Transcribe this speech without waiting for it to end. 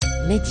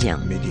métier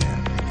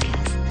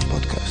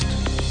بودكاست.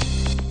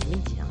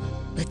 métier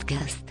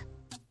podcast.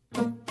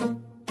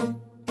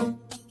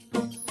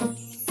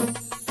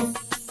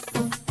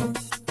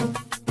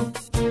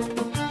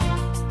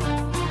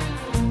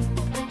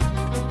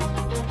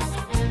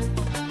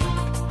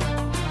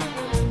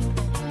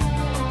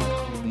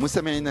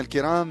 مستمعينا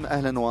الكرام،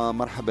 أهلا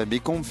ومرحبا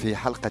بكم في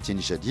حلقة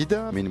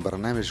جديدة من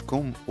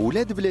برنامجكم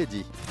ولاد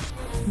بلادي.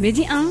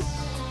 ميدي 1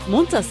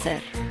 منتصر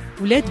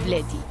ولاد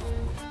بلادي.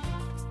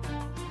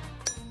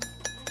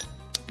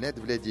 ولاد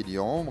بلادي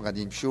اليوم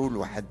غادي نمشيو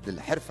لواحد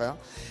الحرفة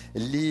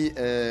اللي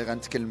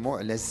غنتكلموا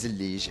على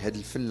الزليج، هذا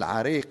الفن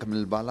العريق من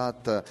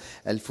البلاط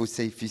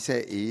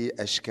الفسيفسائي،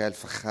 أشكال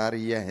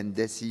فخارية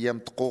هندسية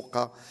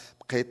مدقوقة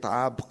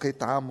قطعة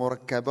بقطعة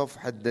مركبة في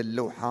حد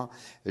اللوحة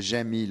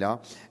جميلة.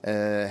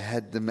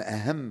 هذا من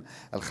أهم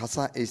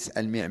الخصائص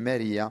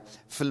المعمارية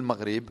في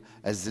المغرب،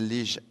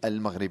 الزليج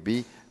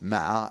المغربي،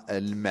 مع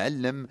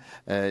المعلم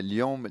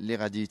اليوم اللي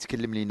غادي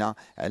يتكلم لنا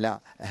على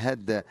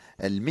هذه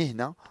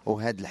المهنة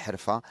وهذه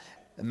الحرفة،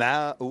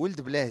 مع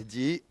ولد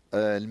بلادي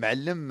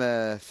المعلم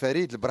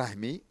فريد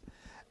البراهمي.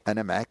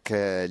 أنا معك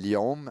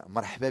اليوم،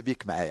 مرحبا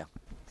بك معايا.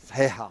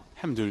 صحيحة؟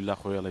 الحمد لله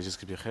خويا، الله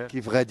يجزيك بخير.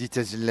 كيف غادي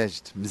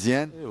تزلجت؟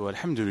 مزيان؟ ايوا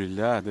الحمد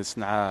لله، هذه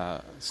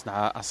صنعه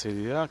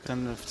اصيليه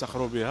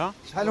كنفتخروا بها.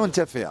 شحال وانت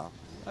فيها؟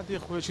 هذه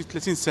خويا شي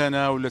 30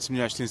 سنه ولا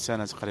 28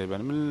 سنه تقريبا،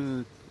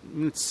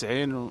 من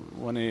 90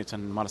 وانا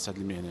تنمارس هذه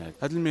المهنه.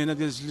 هذه المهنه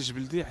ديال الزليج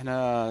بلدي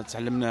حنا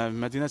تعلمناها في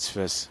مدينه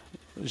فاس.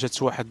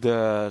 جات واحد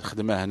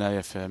الخدمه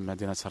هنايا في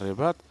مدينه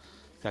الرباط،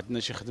 عندنا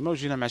شي خدمه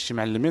وجينا مع شي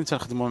معلمين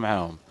تنخدموا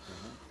معاهم،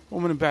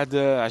 ومن بعد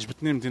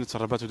عجبتني مدينه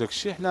الرباط وداك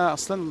الشيء. حنا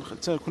اصلا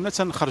كنا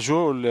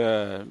تنخرجوا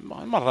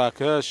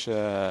لمراكش،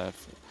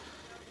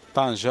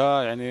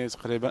 طنجه، يعني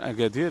تقريبا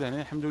اكادير.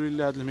 يعني الحمد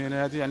لله هذه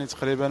المهنه هذه يعني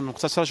تقريبا ما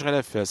مقتصرش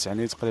على فاس،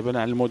 يعني تقريبا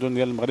على المدن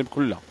ديال المغرب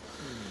كلها.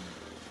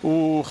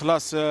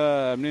 وخلاص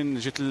منين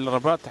جيت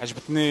للرباط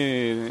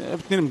عجبتني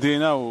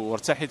المدينه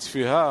وارتحيت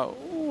فيها،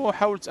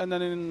 وحاولت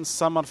انني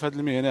نستمر في هذه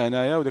المهنه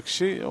هنايا وداك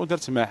الشيء،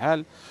 ودرت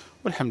محل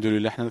والحمد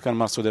لله حنا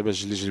كنمارسوا دابا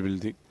الزليج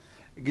البلدي.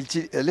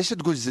 قلتي علاش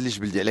تقول الزليج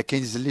بلدي؟ على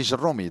كاين الزليج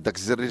الرومي، داك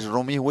الزليج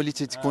الرومي هو اللي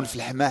تيكون في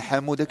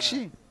الحماحم وداك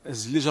الشيء.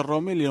 الزليج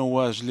الرومي اللي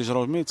هو الزليج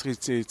الرومي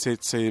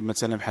تيتسيب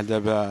مثلا بحال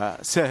دابا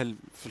ساهل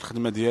في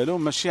الخدمه ديالو،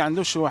 ماشي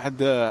عنده شي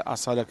واحد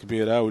اصاله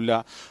كبيره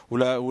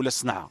ولا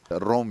صنعه.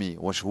 الرومي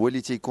واش هو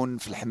اللي تيكون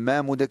في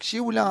الحمام وداك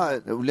الشيء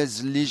ولا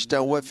الزليج حتى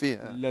هو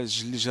فيه؟ لا،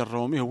 الزليج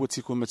الرومي هو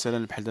تيكون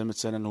مثلا بحال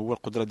مثلا هو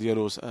القدره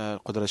ديالو،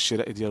 القدره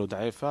الشرائيه ديالو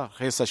ضعيفه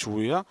رخيصه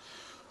شويه،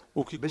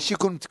 باش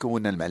يكون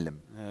متكون المعلم.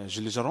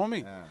 الزليج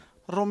الرومي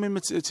الرومي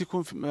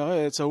تيكون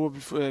حتى هو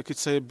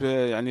كيتصايب،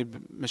 يعني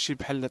ماشي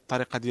بحال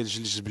الطريقه ديال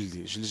الجليج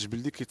البلدي. الجليج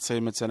البلدي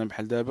كيتصايب مثلا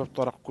بحال دابا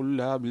بطرق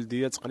كلها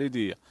بلديه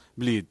تقليديه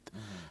باليد.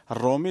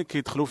 الرومي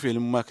كيدخلوا فيه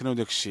الماكنه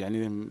وداك الشيء،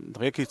 يعني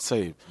دغيا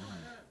كيتصايب.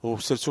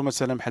 وسيرتو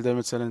مثلا بحال دابا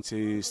مثلا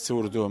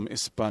تيستوردوه من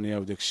اسبانيا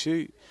وداك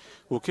الشيء.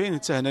 وكاين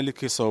حتى هنا اللي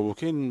كيصاوبوا،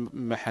 كاين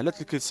محلات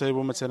اللي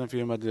كيتصايبوا مثلا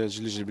فيهم هذا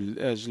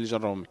الجليج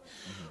الرومي،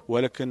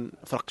 ولكن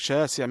فرق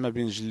شاسع ما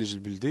بين الجليج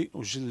البلدي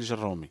والجليج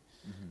الرومي.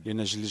 لان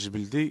الجليج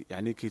البلدي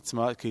يعني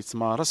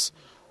كيتمارس،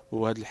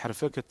 وهذه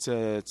الحرفه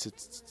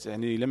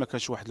يعني الا ما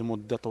كانش واحد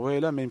المده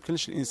طويله ما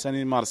يمكنش الانسان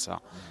يمارسها،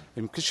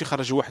 ما يمكنش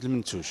يخرج واحد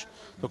المنتوج.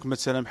 دونك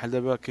مثلا بحال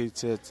دابا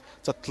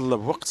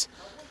كيتطلب وقت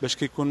باش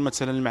كيكون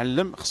مثلا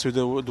المعلم خصو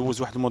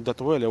يدوز واحد المده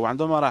طويله،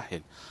 وعنده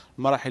مراحل.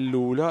 المراحل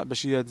الاولى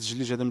باش هذا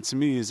الجليج هذا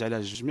متميز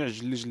على جميع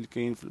الجليج اللي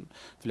كاين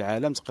في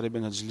العالم تقريبا.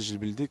 هذا الجليج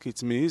البلدي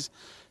كيتميز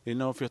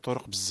لانه فيه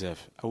طرق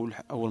بزاف.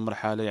 اول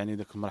مرحله يعني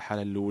ذاك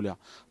المرحله الاولى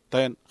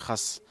الطين،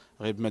 خاص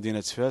غير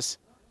بمدينه فاس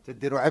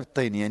تديروا عيب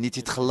الطين، يعني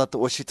تيتخلط،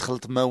 واش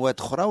يتخلط مواد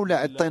اخرى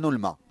ولا الطين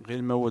والماء؟ غير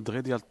المواد غير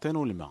ديال الطين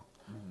والماء.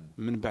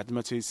 من بعد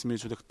ما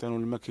تيسميتو داك الطين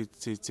والماء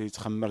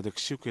تيتخمر داك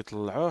الشيء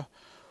وكيطلعوه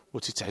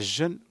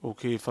وتيتعجن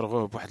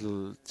وكيفرغوه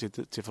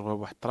تيفرغوه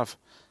بواحد الطرف،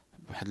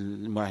 بواحد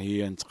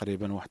المعين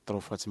تقريبا، واحد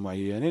الطروفات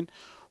معينين.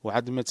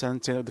 وعاد مثلا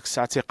ديك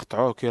الساعه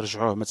تيقطعوه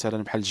كيرجعوه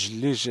مثلا بحال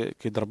الجليج،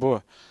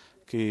 كيضربوه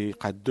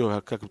كيقادوه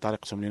هكاك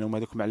بطريقتهم، لانهم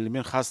هذوك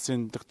معلمين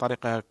خاصين ديك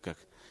الطريقه هكاك.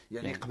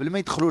 يعني قبل ما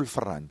يدخلوا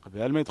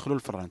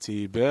للفران،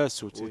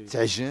 تيباس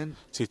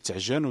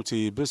تيتعجن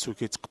وتيبس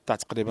وكيتقطع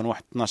تقريبا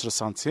واحد 12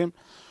 سنتيم.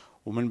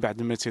 ومن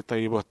بعد ما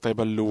تيطيبوه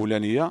الطيبه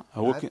الاولانيه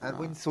هو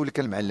بغيت نسولك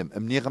المعلم،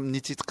 مني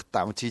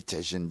تيتقطع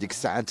وتيتعجن ديك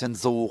الساعه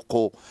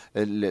تنزوقوا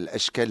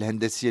الاشكال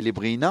الهندسيه اللي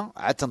بغينا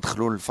عاد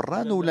تندخلوا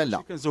للفران ولا لا؟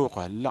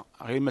 كنزوقوه لا،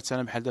 غير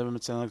مثلا بحال دابا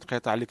مثلا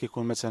القطعه اللي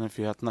كيكون مثلا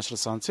فيها 12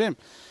 سنتيم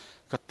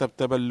كطيب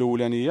الطيبه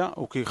الاولانيه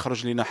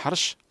وكيخرج لنا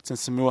حرش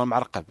تنسميوها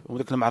معرقب.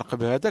 وداك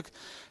المعرقب هذاك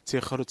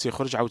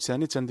تيخرج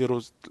عاوتاني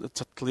تنديروا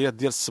التطليات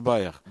ديال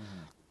الصبايغ.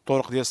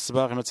 الطرق ديال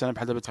الصباغ مثلا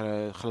بحال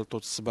دابا خلطوا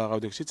الصباغه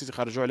وداك الشيء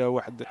تيخرجوا على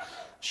واحد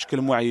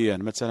شكل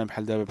معين، مثلا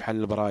بحال دابا بحال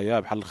البرايه،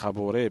 بحال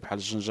الخابوري، بحال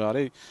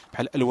الجنجاري،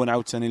 بحال الالوان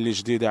عاوتاني اللي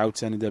جديده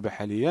عاوتاني دابا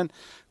حاليا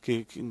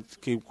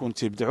كيكون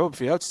تيبدعوا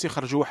فيها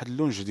وتيخرجوا واحد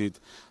اللون جديد.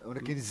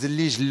 ولكن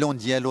الزليج اللون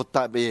ديالو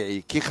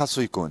الطبيعي كي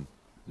خاصو يكون؟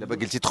 دابا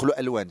قلتي يدخلوا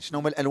الوان، شنو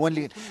هما الالوان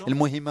اللي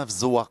المهمه في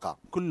الزواقه؟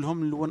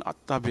 كلهم الالوان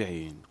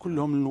الطبيعيين،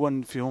 كلهم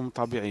الالوان فيهم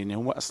طبيعيين.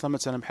 هو اصلا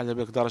مثلا بحال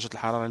دابا درجه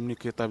الحراره ملي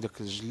كيطيب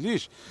داك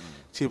الجليج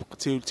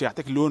تيبقى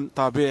تيعطيك لون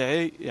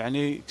طبيعي،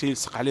 يعني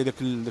تيلصق عليه داك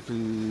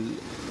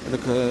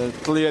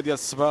الطليه ديال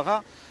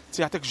الصباغه،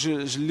 تيعطيك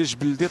جليج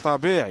بلدي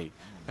طبيعي.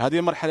 هذه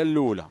المرحله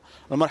الاولى.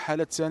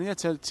 المرحله الثانيه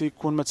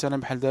تيكون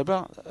مثلا بحال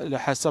دابا على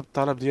حسب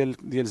الطلب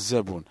ديال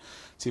الزبون.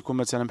 تيكون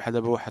مثلا بحال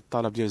دابا واحد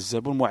الطلب ديال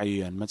الزبون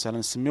معين، مثلا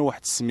نسميو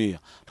واحد السميه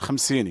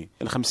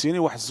الخمسيني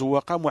واحد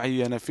الزواقه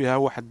معينه فيها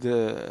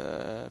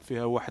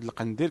واحد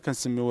القنديل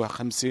كنسميوه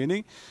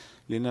خمسيني،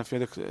 لان في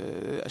هذاك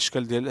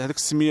الاشكال ديال هذاك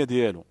السميه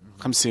ديالو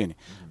خمسيني.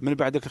 من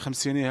بعد داك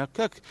الخمسيني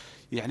هكاك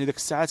يعني داك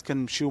الساعات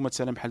كنمشيو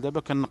مثلا بحال دابا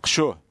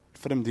كنقشوه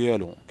الفرم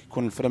ديالو،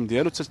 كيكون الفرم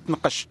ديالو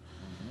تتنقش.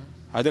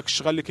 هذاك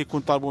الشغل اللي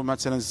كيكون طالبوا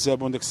مثلا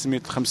الزبون داك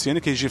سميت الخمسيني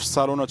كيجي في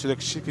الصالونات وداك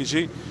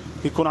الشيء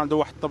كيكون عنده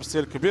واحد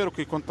الطبسير كبير،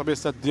 وكيكون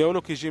الطبيسات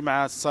ديالو كيجي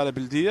مع الصاله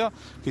بلديه،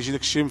 كيجي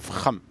داك الشيء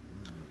مفخم.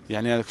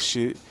 يعني هذاك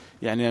الشيء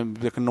يعني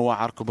بداك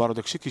النواعر كبار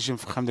وداك الشيء كيجي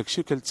مفخم، داك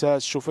الشيء حتى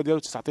الشوفه ديالو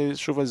تعطي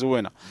الشوفه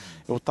زوينه.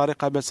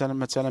 والطريقه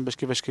مثلا باش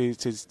كيفاش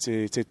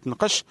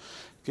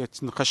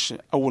كيتنقش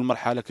اول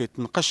مرحله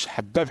كيتنقش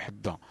حبه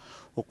بحبه،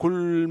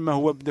 وكل ما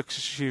هو بداك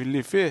الشيء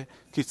اللي فيه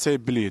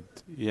كيتسايب باليد.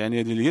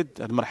 يعني هذه اليد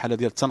هذه المرحله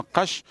ديال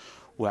التنقش.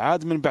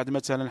 وعاد من بعد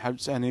مثلا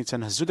ثاني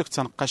تنهزوا داك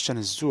التنقاش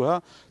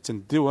تنهزوها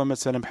تنديوها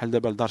مثلا بحال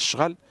دابا لدار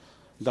الشغل.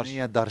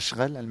 هي دار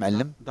الشغل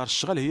المعلم؟ دار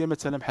الشغل هي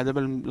مثلا بحال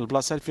دابا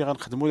البلاصه اللي فين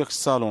غنخدموا داك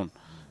الصالون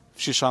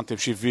في شي شانطي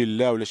في شي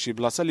فيلا ولا شي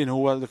بلاصه اللي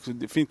هو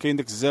فين كاين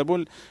داك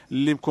الزبون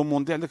اللي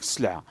مكوموندي على داك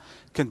السلعه.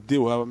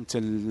 كنديوها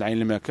مثلا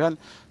لعين المكان،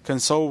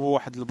 كنصاوبوا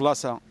واحد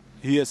البلاصه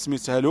هي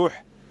سميتها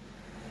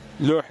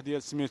لوح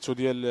ديال سميتو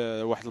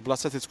ديال واحد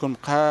البلاصه تتكون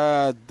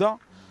مقاده،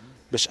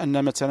 باش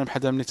ان مثلا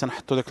بحال ملي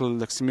تنحطوا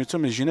داك سميتو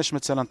ما يجيناش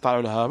مثلا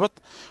طالعوا الهابط،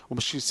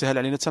 وباش يسهل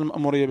علينا حتى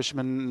الماموريه باش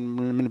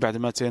من بعد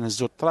ما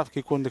تنهزوا الطراف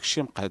كيكون داك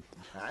الشيء مقاد.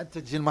 عاد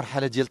تجي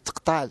المرحله ديال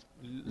التقطاع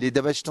اللي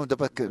دابا شنو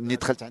دابا ملي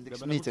دخلت عندك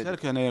سميتها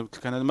قلت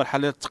لك انا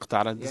المرحله ديال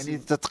التقطاع يعني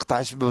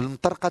تتقطعش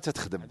بالمنطرقه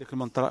تتخدم هذيك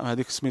المنطقه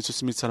هذيك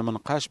سميتها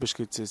المنقاش باش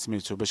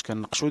سميتو باش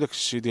كنقشوا داك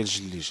الشيء ديال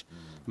الجليج.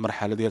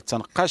 المرحله ديال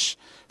التنقاش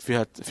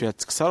فيها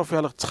التكسار وفيها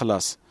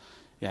التخلاص.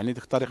 يعني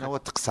ديك الطريقه هو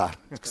التقصار.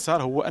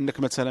 التكسار هو انك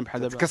مثلا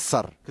بحال دابا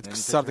كتكسر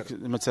ديك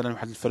مثلا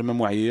واحد الفرمه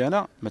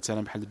معينه،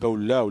 مثلا بحال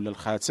البوله ولا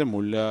الخاتم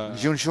ولا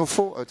نجيو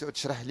نشوفوا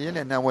تشرح لي،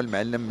 لان هو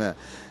المعلم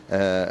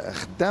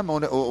خدام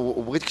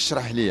وبغيتك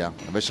تشرح لي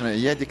باش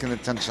هي هذيك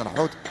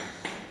تنشرحوا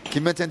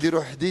كما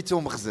تنديروا حديث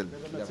ومخزن.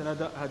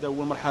 مثلا هذا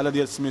هو المرحله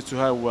ديال سميتو،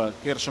 ها هو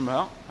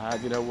كيرشمها،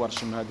 عادي هو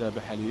رشمها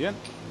دابا حاليا.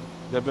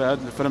 دابا هذه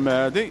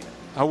الفرمه هذه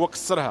هو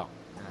كسرها،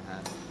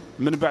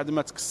 من بعد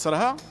ما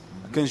تكسرها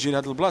كنجي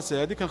لهاد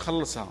البلاصه هذه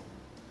كنخلصها.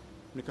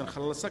 ملي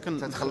كنخلصها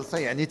تتخلصها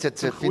يعني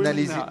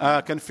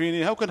تفيناليزي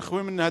كنفينيها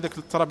وكنخوي منها هذاك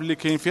التراب اللي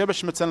كاين فيها،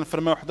 باش مثلا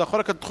فرمه واحده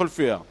اخرى كتدخل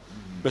فيها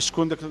باش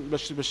تكون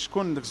باش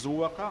تكون داك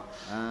الزواقه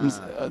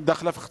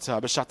داخله في اختها،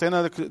 باش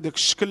تعطينا داك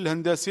الشكل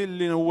الهندسي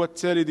اللي هو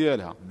التالي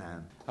ديالها.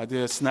 نعم.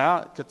 هذه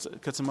الصنعه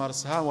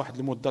كتمارسها واحد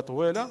المده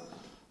طويله،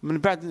 من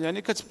بعد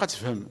يعني كتبقى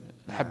تفهم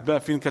الحبه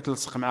فين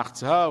كتلصق مع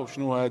اختها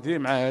وشنو هذه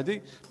مع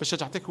هذه، باش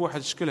تعطيك واحد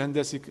الشكل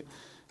هندسي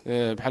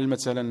بحال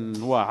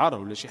مثلا واعر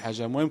ولا شي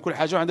حاجه. المهم كل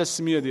حاجه عندها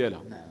السميه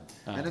ديالها.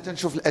 انا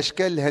تنشوف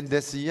الاشكال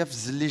الهندسيه في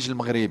الزليج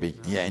المغربي،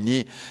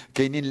 يعني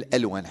كاينين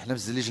الالوان. حنا في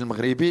الزليج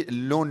المغربي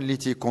اللون اللي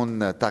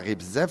تيكون طاغي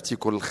بزاف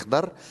تيكون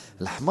الخضر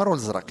الاحمر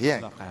والازرق،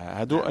 ياك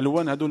هادو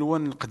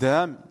الوان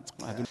القدام.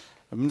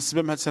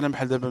 بالنسبه مثلا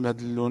بحال دابا هاد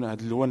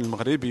اللون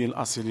المغربي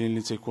الاصيليين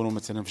اللي تيكونوا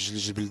مثلا في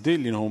الجليج البلدي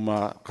اللي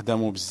هما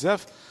قداموا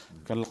بزاف،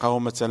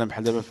 كنلقاوهم مثلا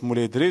بحال دابا في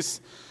مولاي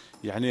ادريس.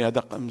 يعني هذا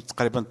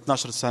تقريبا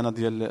 12 سنه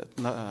ديال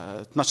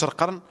 12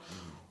 قرن،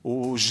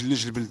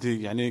 والجليج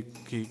البلدي يعني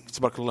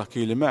تبارك الله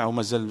كيلمع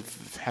ومازال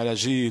في حاله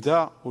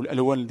جيده،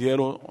 والالوان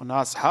ديالو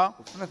ناصحه.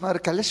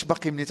 نهارك علاش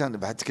باقي ملي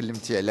بعد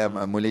تكلمتي على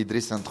مولاي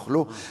ادريس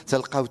ندخلوا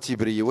تلقاو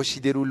تيبري؟ واش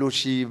يديروا له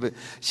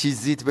شي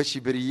زيت باش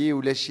يبريي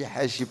ولا شي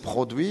حاجه شي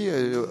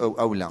برودوي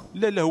او لا؟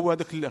 لا هو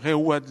هذاك غير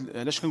هو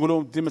علاش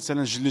كنقولوا دي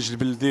مثلا الجليج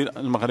البلدي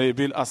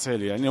المغربي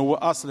الاصيل، يعني هو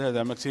اصل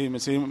هذا ما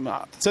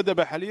حتى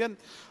دابا حاليا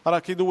راه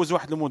كيدوز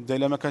واحد المده،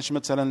 الا ما كانش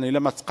مثلا الا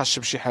ما تقاش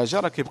بشي حاجه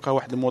راه كيبقى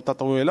واحد المده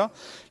طويله.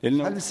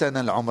 لانه هل سنه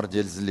العمر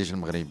ديال الزليج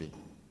المغربي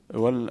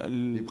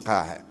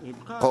يبقى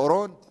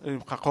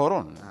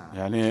قرون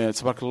يعني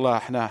تبارك الله.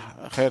 احنا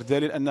خير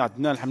دليل ان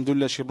عندنا الحمد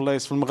لله شي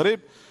بلايص في المغرب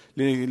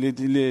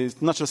اللي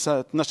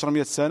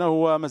 1200 سنه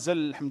هو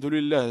مازال الحمد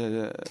لله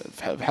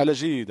في حاله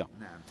جيده.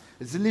 نعم.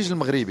 الزليج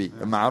المغربي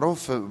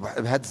معروف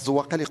بهذه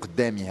الزواقه اللي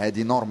قدامي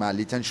هذه نورمال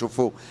اللي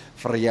تنشوفوا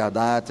في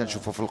الرياضات،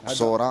 تنشوفوا في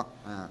القصوره.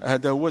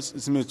 هذا هو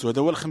سميتو،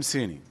 هذا هو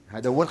الخمسيني.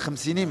 هذا هو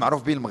الخمسيني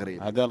معروف به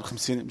المغرب. هذا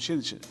الخمسيني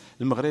ماشي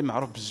المغرب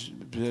معروف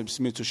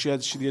بسميتو شي هذا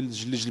الشيء ديال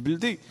الجليج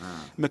البلدي.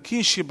 ما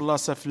كاينش شي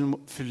بلاصه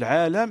في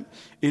العالم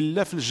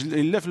الا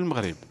في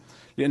المغرب،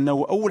 لانه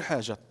اول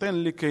حاجه الطين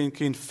اللي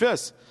كاين في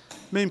فاس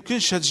ما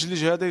يمكنش هذا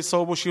الجليج هذا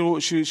يصاوبوا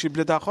شي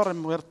بلاد اخر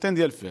من غير الطين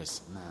ديال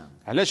فاس.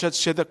 علاش هذا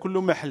الشيء هذا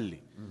كله محلي؟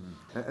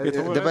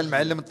 دابا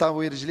المعلم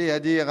طاوي رجليه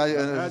هذه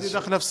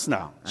داخله في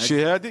الصنعه،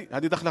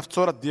 هذه داخله في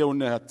التراث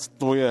ديالنا. هذه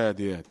الطويه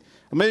هذه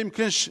ما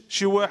يمكنش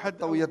شي واحد.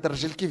 طويه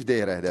الرجل كيف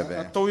دايره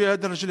دابا؟ الطويه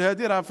هذه الرجل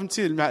هذه راه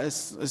فهمتي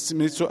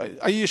سميتو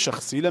اي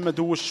شخص الا ما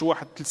دوزش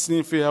واحد 3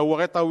 سنين فيها هو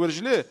غيطاوي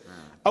رجليه،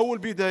 اول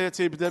بدايه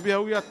تيبدا بها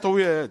هي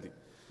الطويه هذه.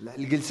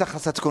 الجلسه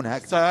خاصها تكون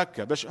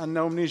هكا باش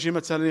انه ملي يجي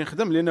مثلا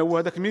يخدم، لان هو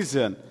هذاك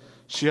ميزان.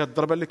 شي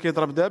الضربه اللي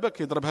كيضرب دابا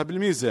كيضربها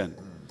بالميزان.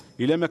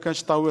 الا ما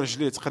كانش طاوي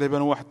رجليه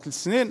تقريبا واحد 3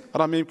 سنين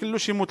راه ما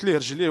يمكنلوش يموت ليه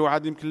رجليه،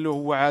 وعاد يمكن له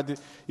هو عادي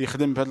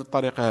يخدم بهذه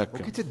الطريقه هكا.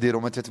 وكي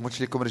تديروا ما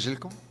تتموتش لكم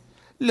رجلكم؟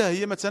 لا،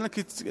 هي مثلا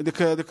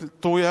ديك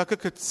الطويه هكا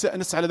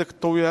كتستانس على داك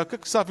الطويه هكا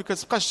صافي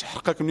كتبقاش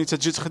تحرقك ملي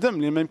تجي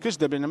تخدم، لان ما يمكنش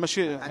دابا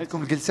ماشي.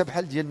 عندكم الجلسه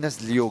بحال ديال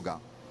الناس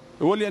اليوغا؟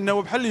 هو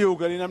لانه بحال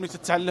اليوغا، لان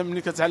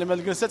ملي كتعلم هذه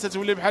الجلسه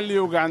تتولي بحال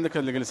اليوغا عندك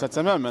هذه الجلسه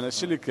تماما. هذا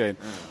الشيء اللي كاين.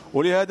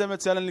 ولهذا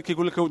مثلا اللي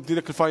كيقول لك اودي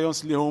داك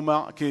الفايونس اللي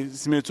هما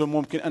سميتو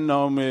ممكن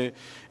انهم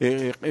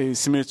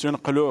سميتو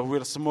ينقلوه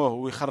ويرسموه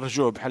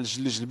ويخرجوه بحال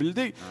الجليج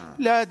البلدي،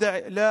 لا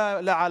داعي،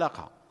 لا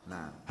علاقه.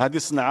 هذه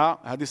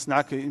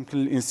صنعه يمكن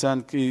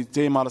الانسان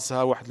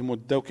تيمارسها واحد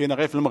المده، وكاينه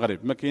غير في المغرب،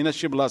 ما كايناش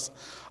شي بلاصه.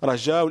 راه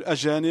جاوا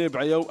الاجانب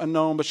عياو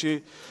انهم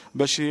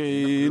باش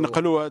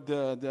ينقلوا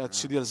هذا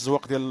الشيء ديال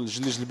الزواق ديال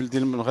الجليج البلدي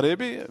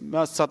المغربي،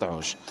 ما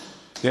استطاعوش.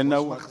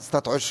 لانه ما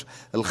استطاعوش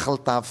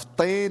الخلطه في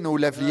الطين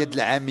ولا في اليد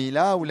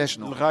العامله ولا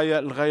شنو؟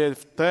 الغايه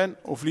في الطين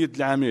وفي اليد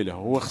العامله.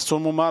 هو خصو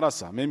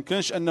الممارسه. ما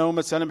يمكنش انه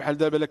مثلا بحال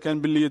دابا الا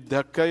كان باليد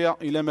هكايا،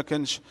 الا ما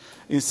كانش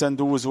انسان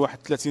دوز واحد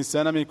 30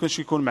 سنه ما يمكنش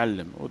يكون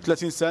معلم. و30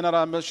 سنه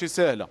راه ماشي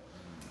سهله.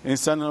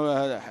 انسان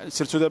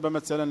سيرتو دابا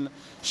مثلا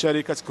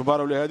شركات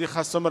كبار ولا هذه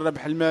خاصهم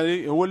الربح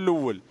المالي هو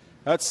الاول.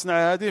 هذه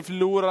الصناعه هذه في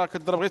الاول راه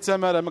كتضرب غير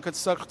ثمنها، ما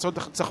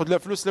تاخذ لا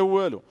فلوس لا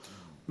والو.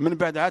 من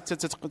بعد عاد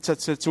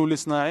تولي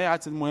صناعي، عاد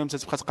المهم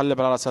تتبقى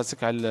تقلب على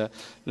راسك على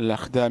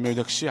الخدامه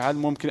وداك الشيء. عاد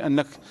ممكن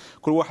انك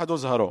كل واحد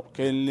وزهرو.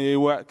 كاين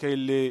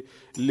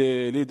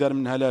اللي دار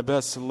منها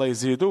لاباس الله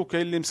يزيدو،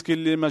 وكاين اللي مسكين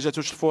اللي ما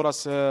جاتوش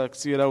الفرص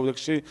كثيره وداك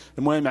الشيء.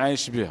 المهم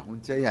عايش بها.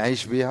 وانت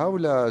عايش بها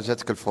ولا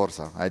جاتك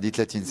الفرصه هذه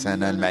 30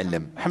 سنه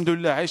المعلم؟ الحمد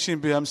لله عايشين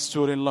بها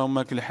مستورين اللهم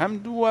لك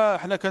الحمد.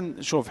 وحنا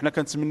حنا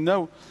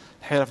كنتمناو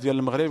الحرف ديال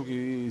المغرب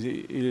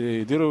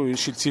يديروا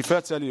شي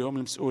التفاته لهم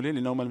المسؤولين،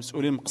 لانهم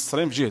المسؤولين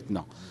مقصرين في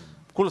جهتنا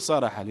بكل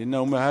صراحه.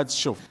 لانهم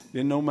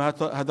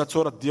هذا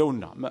التراث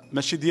ديالنا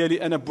ماشي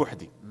ديالي انا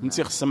بوحدي.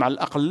 انت خصهم على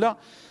الاقل لا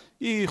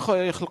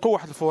يخلقوا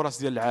واحد الفرص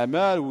ديال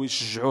العمل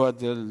ويشجعوا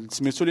هذا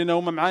سميتو. لان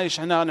هما معايش،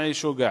 حنا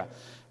غنعيشوا كاع.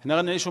 حنا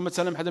غنعيشوا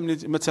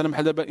مثلا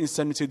بحال دابا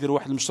انسان ملي تيدير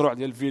واحد المشروع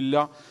ديال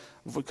الفيلا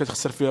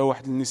كتخسر فيها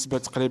واحد النسبه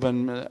تقريبا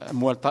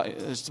اموال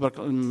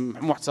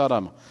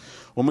محترمه،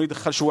 وما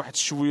يدخلش واحد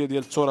شويه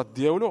ديال التراث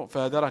ديالو،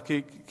 فهذا راه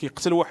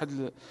كيقتل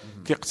واحد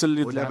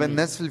كيقتل. ودابا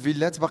الناس في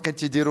الفيلات باقيين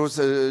تيديروا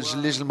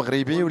الجليج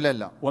المغربي ولا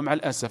لا؟ ومع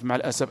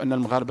الاسف ان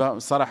المغاربه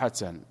صراحه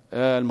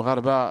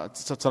المغاربه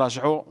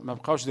تراجعوا، ما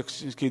بقاوش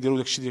كيديروا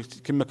داك الشيء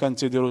كما كانوا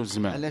تيديروا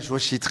زمان. علاش؟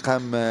 واش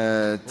يتقام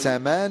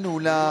الثمن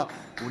ولا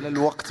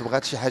الوقت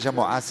بغات شي حاجه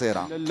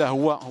معاصره؟ لا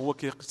هو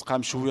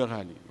كيتقام شويه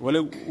غالي.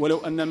 ولو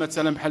ان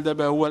مثلا بحال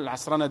دابا هو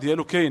العصرنه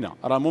ديالو كاينه،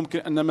 راه ممكن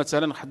ان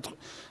مثلا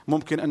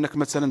ممكن انك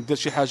مثلا دير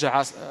شي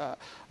حاجه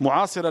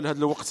معاصره لهذا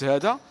الوقت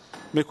هذا،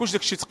 ما يكونش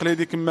داك الشيء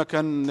تقليدي كما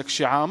كان داك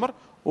الشيء عامر،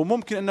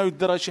 وممكن انه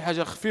يدير شي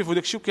حاجه خفيف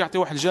وداك الشيء وكيعطي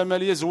واحد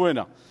الجماليه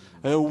زوينه.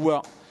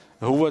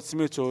 هو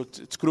سميتو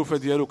التكلفه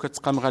ديالو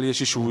كتقام غاليه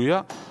شي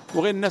شويه،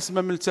 وغير الناس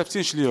ما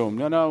ملتفتينش ليهم.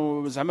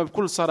 لان زعما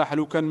بكل صراحه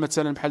لو كان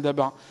مثلا بحال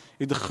دابا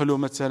يدخلوا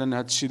مثلا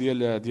هذا الشيء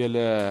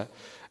ديال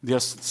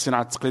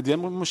الصناعه التقليديه،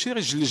 ماشي غير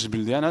الجليج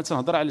البلدي. انا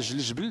تنهضر على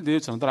الجليج البلدي،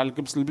 تنهضر على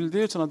الكبس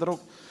البلدي، تنهضروا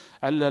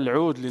على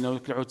العود، لان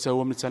العود حتى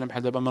هو مثلا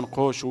بحال دابا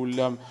منقوش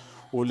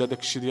ولا داك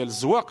الشيء ديال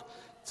الزواق.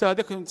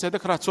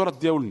 هذاك راه التراث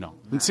ديالنا.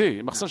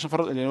 فهمتي؟ ما خصناش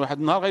نفرط. يعني واحد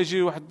النهار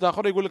غيجي واحد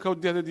اخر يقول لك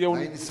اودي هذا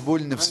ديالنا، ينسبوا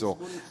لنفسه.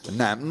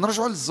 نعم.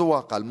 نرجعوا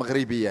للزواقه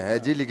المغربيه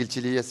هذه اللي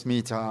قلتي لي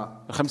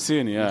سميتها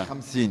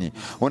الخمسيني.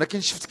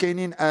 ولكن شفت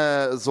كاينين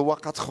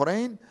زواقات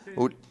اخرين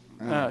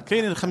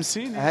كاينين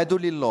الخمسين. هادو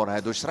اللور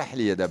هادو اشرح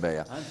لي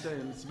دابا.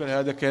 بالنسبه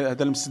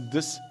لهذا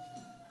المسدس،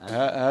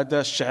 هذا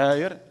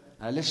الشعاير.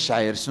 علاش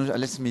الشعير؟ شنو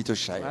علاش سميتو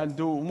الشعير؟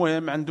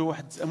 عنده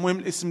واحد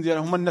الاسم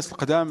ديالهم هما الناس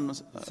القدام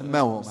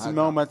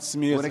سماوهم هذه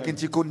السميه. ولكن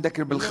تيكون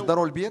داك بالخضر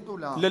والبيض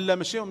ولا لا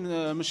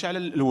ماشي على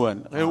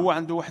الالوان. غير هو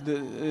عنده واحد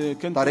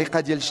كان طريقه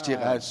ديال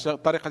الاشتغال.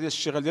 الطريقه ديال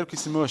الاشتغال ديالو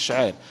كيسموه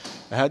الشعير.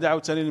 هذا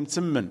عاوتاني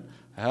المتمن،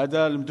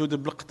 هذا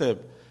المدود بالقطيب،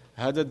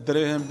 هذا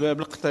الدريهم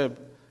بالقطيب،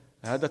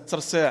 هذا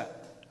الترسيع،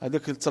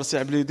 هذاك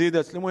الترسيع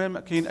باليديدات. المهم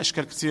كاين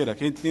اشكال كثيره،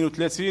 كاين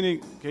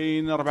 32،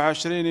 كاين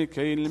 24،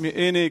 كاين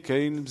 200،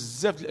 كاين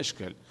بزاف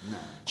الاشكال.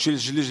 شي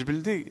الجليج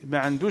البلدي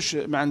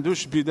ما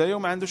عندوش بدايه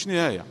وما عندوش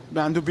نهايه،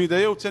 ما عنده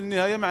بدايه وحتى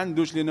النهايه ما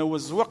عندوش، لان هو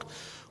الزواق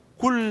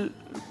كل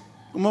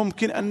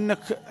ممكن انك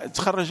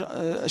تخرج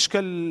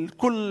اشكال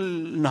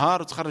كل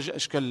نهار وتخرج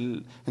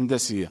اشكال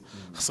هندسيه.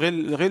 خص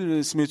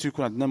غير سميتو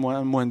يكون عندنا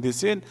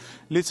مهندسين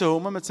اللي حتى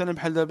هما مثلا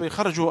بحال دابا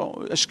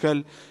يخرجوا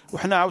اشكال،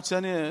 وحنا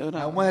عاوتاني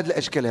هما هاد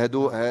الاشكال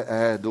هادو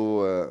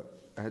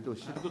هادو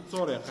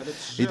الطريق، هذا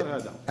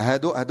التشجير،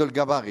 هادو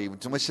الكباغي،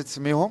 وانتم اش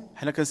تسميهم؟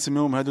 حنا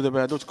كنسميهم هادو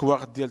دابا هادو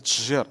الكواغ ديال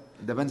التشجير.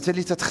 دابا انت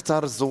اللي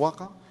تختار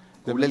الزواقه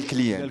ولا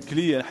الكليان؟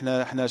 الكليان.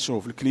 حنا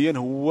شوف الكليان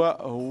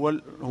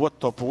هو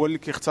الطوب، هو اللي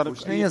كيختار.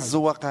 شنو هي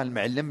الزواقه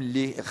المعلم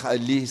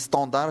اللي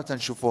ستوندار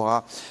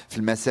تنشوفوها في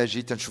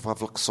المساجد، تنشوفوها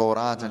في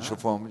القصورات،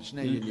 تنشوفوهم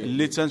شنو هي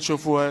اللي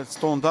تنشوفوها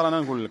ستوندار؟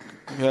 انا نقول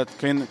لك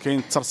كاين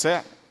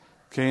الترصيع،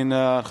 كاين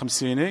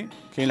الخمسيني،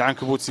 كاين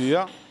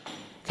العنكبوتيه،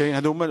 كاين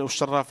هادو هما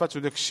والشرافات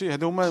وداك الشيء.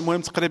 هادو هما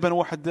المهم تقريبا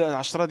واحد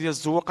 10 ديال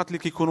الزواقات اللي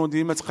كيكونوا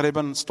ديما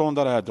تقريبا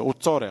ستوندار هادو.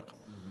 والطريق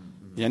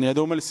يعني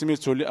هادو هما اللي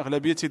سميتو اللي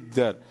اغلبيه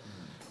تيدار.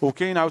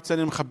 وكاين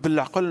عاوتاني مخبل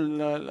العقل.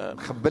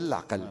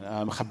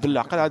 مخبل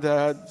العقل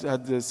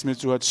هذا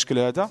سميتو هذا الشكل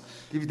هذا.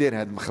 كيف داير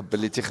هذا المخبل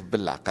اللي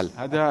تيخبل العقل؟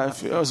 هذا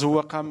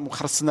زواقه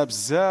مخرصنه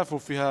بزاف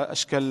وفيها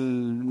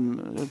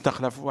اشكال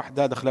داخله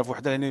في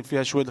وحده يعني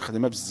فيها شويه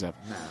الخدمه بزاف.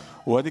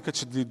 وهذه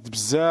كتشد اليد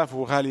بزاف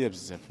وغاليه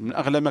بزاف، من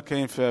اغلى ما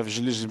كاين في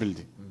الجليج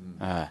البلدي.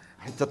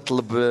 حيت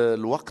تطلب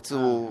الوقت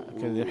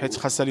حيت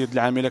خاصها اليد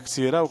العامله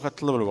كثيره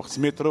وكتطلب الوقت.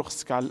 مترو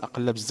خصك على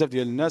الاقل بزاف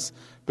ديال الناس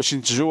باش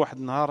ينتجوا واحد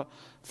النهار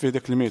في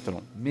ذاك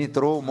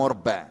مترو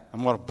مربع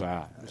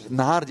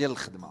نهار ديال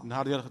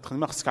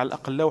الخدمه خصك على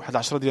الاقل واحد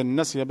 10 ديال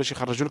الناس باش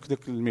يخرجوا لك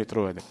ذاك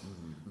المترو هذاك.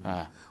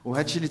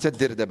 وهذا الشيء اللي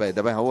تدير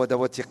دابا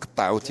هو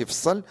تيقطع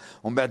وتيفصل،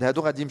 ومن بعد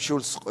هادو غادي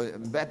يمشيو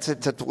من بعد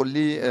تتقول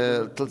لي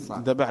 3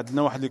 ساعات. دابا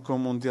عندنا واحد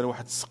ليكومون ديال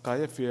واحد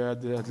السقايه في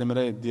هاد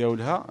المرايات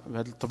ديالها،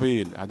 هذا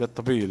الطبيل، هذا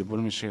الطبيل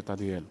بالمشيطه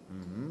ديالو.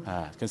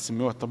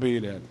 كنسميوه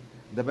الطبيل هذا.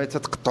 دابا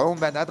تتقطعوا من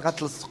بعد عاد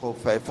غتلصقوا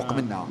فوق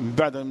منها. من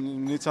بعد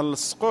ملي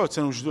تنلصقوه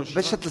تنوجدوه.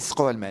 باش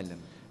تلصقوها المعلم؟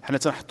 حنا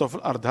تنحطوه في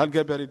الارض. ها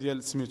الكباري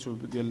ديال سميتو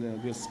ديال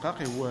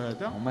السقاقي هو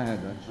هذا. هما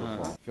هذا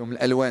نشوفوا فيهم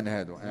الالوان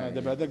هادو.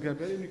 دابا هذا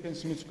الكباري اللي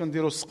كنسميتو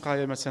كنديروا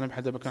السقايه مثلا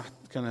بحال دابا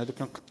كان هذا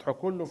كنقطعوا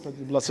كله في هذه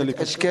البلاصه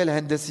اللي اشكال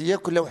هندسيه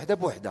كل وحده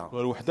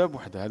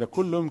بوحدها. هذا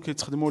كلهم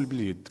كيتخدموا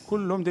باليد،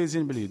 كلهم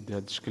دايزين باليد.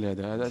 هذا الشكل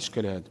هذا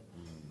الاشكال هذا.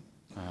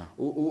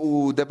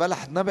 ودابا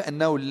لاحظنا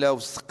بانه ولاو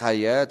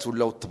السقايات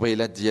ولاو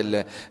الطبيلات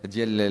ديال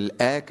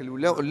الاكل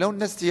ولاو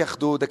الناس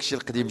تياخذوا داكشي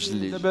القديم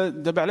جليج.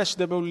 دابا علاش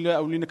دابا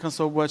ولينا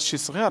كنصاوبوا هذا الشيء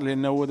صغير؟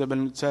 لانه هو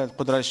دابا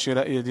القدره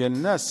الشرائيه ديال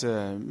الناس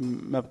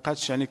ما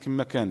بقاتش يعني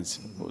كما كانت.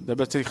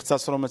 دابا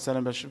تيختصروا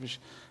مثلا باش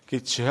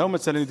كيتشهاو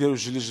مثلا يديروا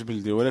الجليج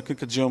البلدي، ولكن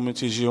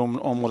تيجيهم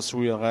الامور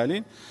شويه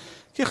غاليين،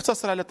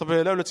 كيختصر على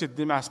طبيله ولا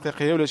تيدي مع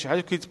سقيقيه ولا شي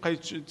حاجه، كيتبقى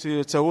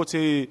حتى هو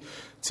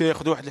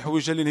تياخذوا واحد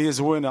الحويجه اللي هي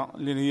زوينه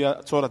اللي هي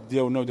التراث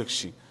ديالنا وداك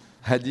الشيء.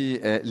 هذه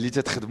اللي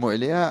تتخدموا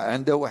عليها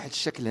عندها واحد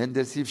الشكل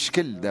هندسي في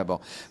شكل دابا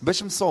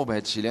باش مصوب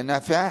هذا الشيء، لان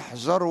فيها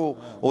حجر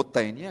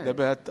والطين. يعني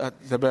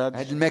دابا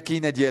هذه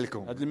الماكينه ديالكم،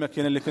 هذه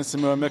الماكينه اللي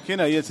كنسميوها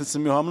ماكينه هي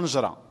تنسميوها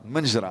منجره.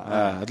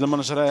 هذه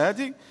المنجره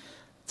هذه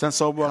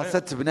تنصاوبوها. خاصها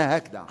تبنى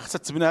هكذا،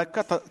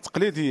 هكا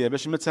تقليديه،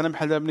 باش مثلا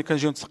بحال دابا ملي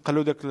كنجيو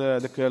نتقلوا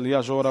داك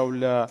الياجوره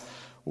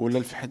ولا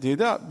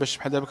الفحديده، باش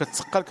بحال دابا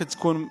كتسقل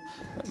كتكون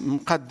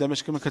مقاده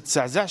باش ما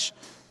كتزعزعش،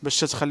 باش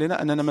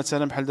تخلينا اننا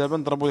مثلا بحال دابا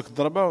نضربوا ديك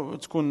الضربه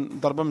وتكون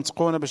ضربه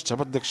متقونه باش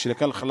تهبط داك الشيء. الا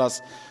كان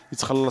الخلاص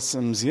يتخلص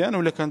مزيان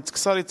ولا كان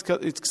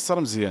يتكسر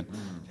مزيان،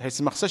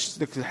 حيت ما خصهاش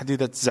ديك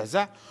الحديده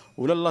تزعزع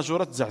ولا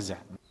اللاجوره تزعزع.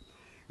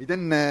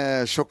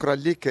 إذن شكرا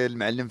لك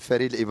المعلم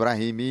فريد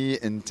الإبراهيمي،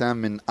 أنت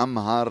من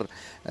أمهر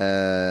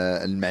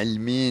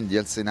المعلمين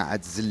ديال صناعة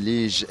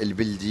الزليج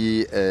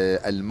البلدي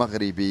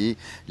المغربي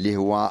اللي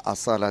هو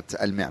أصالة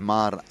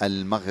المعمار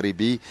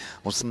المغربي.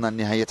 وصلنا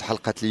لنهاية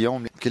حلقة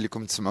اليوم. يمكن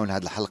لكم تسمعون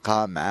هذه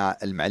الحلقة مع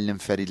المعلم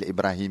فريد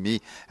الإبراهيمي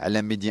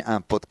على ميدي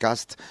ان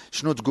بودكاست.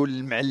 شنو تقول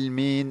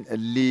المعلمين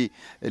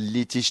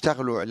اللي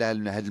تيشتغلوا على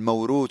هذا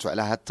الموروث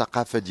وعلى هذه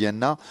الثقافة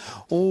ديالنا،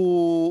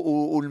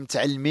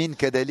 والمتعلمين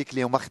كذلك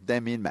اللي هما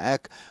خدامين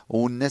معاك،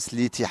 والناس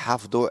اللي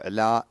تيحافظوا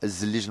على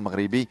الزليج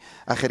المغربي؟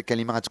 اخر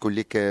كلمه غتكون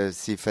لك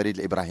سي فريد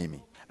الابراهيمي.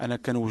 انا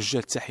كنوجه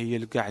التحيه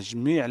لكاع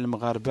جميع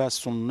المغاربه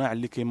الصناع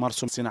اللي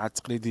كيمارسوا الصناعه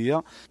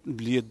التقليديه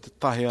باليد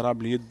الطاهره،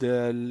 باليد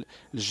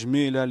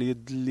الجميله،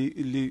 اليد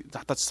اللي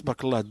تحت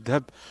تبارك الله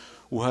الذهب.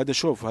 وهذا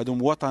شوف هادو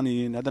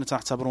وطنيين، هذا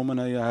نعتبرهم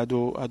انايا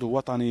هادو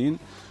وطنيين،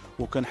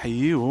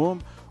 وكنحييهم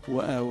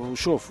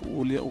وشوف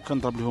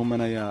وكنضرب لهم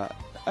انايا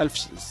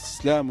الف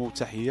سلام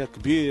وتحيه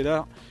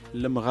كبيره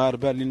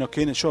للمغاربه، لانه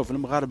كاين شوف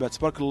المغاربه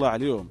تبارك الله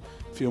عليهم،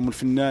 فيهم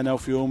الفنانه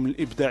وفيهم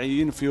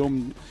الابداعيين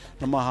وفيهم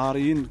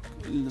المهاريين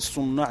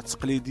الصناع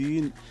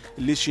التقليديين،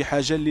 اللي شي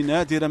حاجه اللي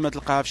نادره ما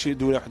تلقاها في شي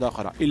دوله واحده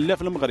اخرى الا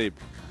في المغرب،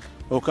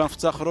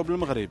 وكنفتخروا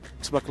بالمغرب.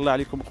 تبارك الله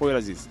عليكم اخويا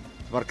العزيز.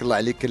 تبارك الله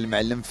عليك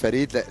المعلم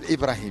فريد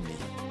الابراهيمي.